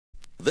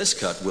This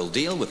cut will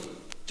deal with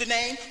the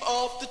name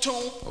of the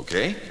tune.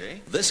 Okay.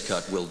 This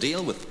cut will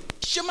deal with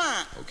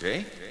Shaman.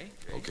 Okay.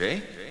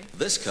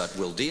 This cut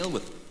will deal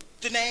with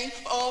The name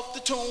of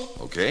the tune.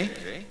 Okay.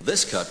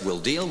 This cut will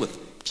deal with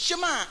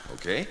Shaman.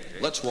 Okay.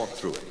 Let's walk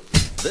through it.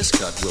 This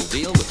cut will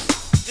deal with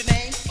The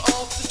name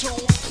of the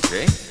tune.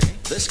 Okay.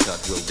 This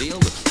cut will deal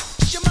with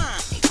Shaman.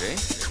 Okay.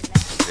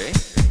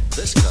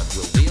 This cut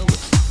will deal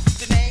with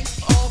The name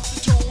of the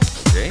tune.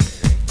 Okay.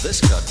 This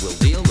cut will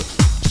deal with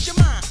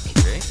Shaman.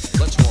 Okay.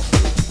 Let's walk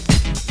through it.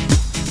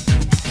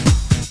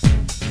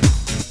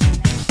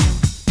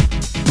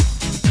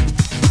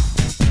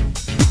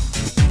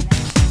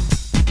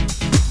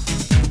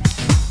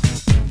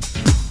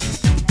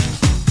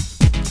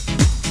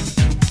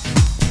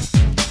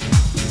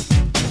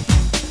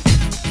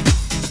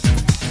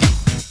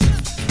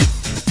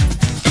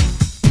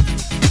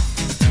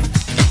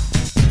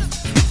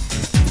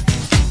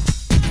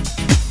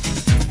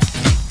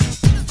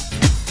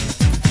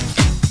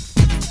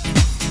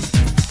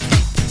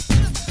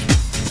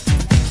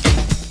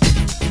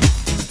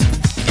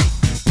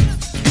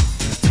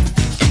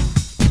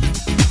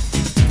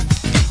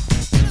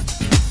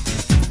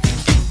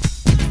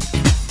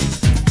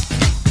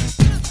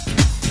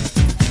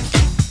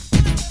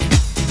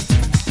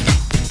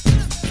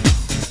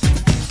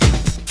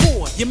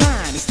 Your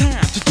mind, it's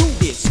time to do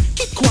this.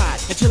 Keep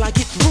quiet until I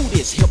get through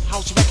this. Hip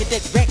house record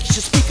that wrecks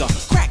your speaker,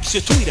 cracks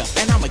your tweeter,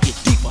 and I'ma get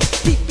deeper.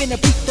 Deep in the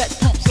beat that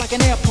pumps like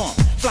an air pump.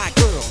 Fly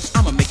girls,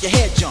 I'ma make your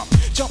head jump.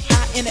 Jump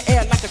high in the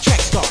air like a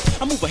track star.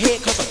 I move ahead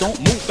cause I don't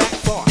move back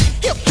far.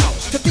 Hip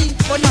house, to be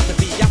or not to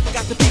be. I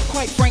forgot to be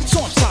quite frank,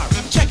 so I'm sorry.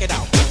 Check it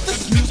out.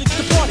 This is music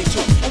to party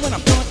to. And when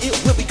I'm done, it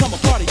will become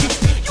a part of you.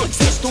 You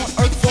exist on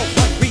earth for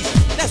one reason.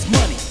 That's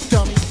money,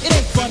 dummy. It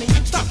ain't funny.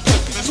 Stop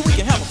joking so we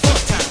can have a fun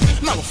time.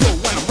 Mellow flow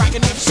when I'm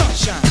rocking in the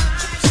sunshine.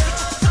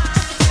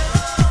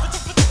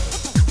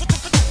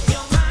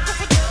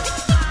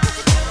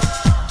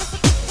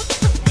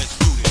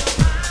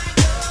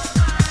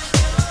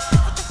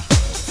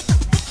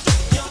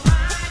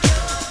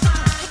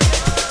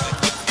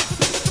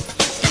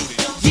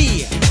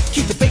 Yeah,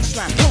 keep the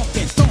bassline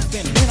thumping,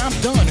 thumping. When I'm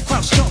done, the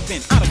crowd's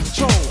jumping out of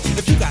control.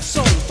 If you got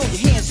soul, throw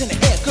your hands in the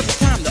air, cause it's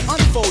time to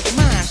unfold your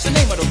mind. It's the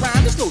name of the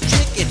rhyme, there's no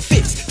trick, it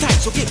fits tight,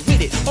 so get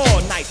with it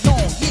all night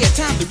long. Yeah,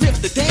 time to rip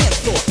the dance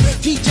floor.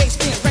 DJ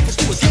spin records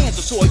to his hands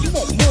are sore. You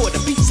want more, the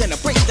beats and the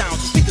breakdowns.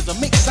 The speakers will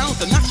make sounds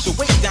to knock your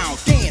weight down.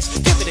 Dance,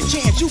 give it a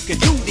chance, you can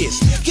do this.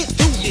 Get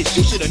through this,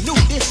 you should've knew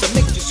this. To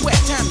make you sweat,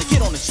 time to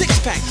get on the six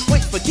pack.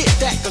 Wait, forget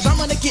that, cause I'm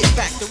gonna get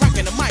back to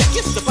rocking the mic.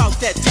 It's about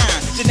that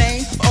time. The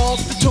name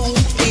of the tune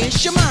is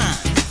Shaman.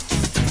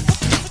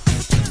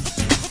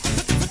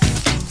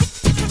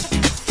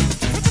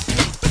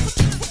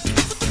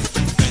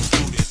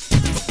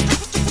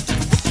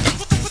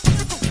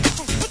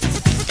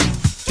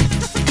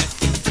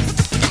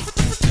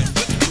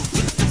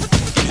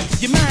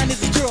 Your mind is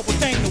a terrible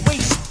thing to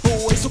waste,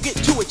 boy, so get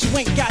to it, you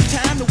ain't got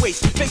time to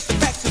waste. Face the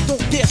facts and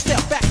don't dare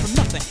step back from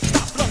nothing.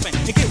 Stop bluffing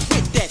and get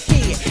with that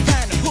head.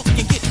 Find a hook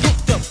and get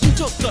hooked up. You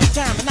took the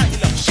time and now you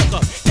love shook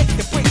up. Take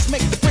the breaks,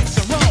 make the breaks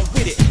and run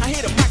with it. I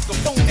hear the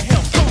microphone and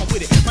have fun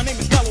with it. My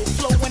name is Mellow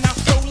Flow and I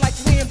flow like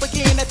wind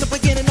begin at the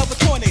beginning of a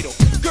tornado.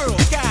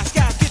 Girls, guys,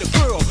 get a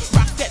girl.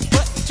 Rock that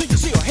butt until you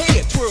see her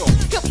head twirl.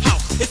 Hip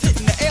house is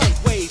hitting the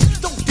airways.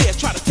 Don't dare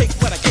try to take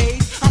what I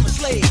gave. I'm a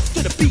slave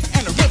to the beat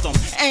and the rhythm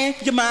and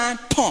your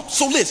mind pump.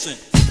 So listen.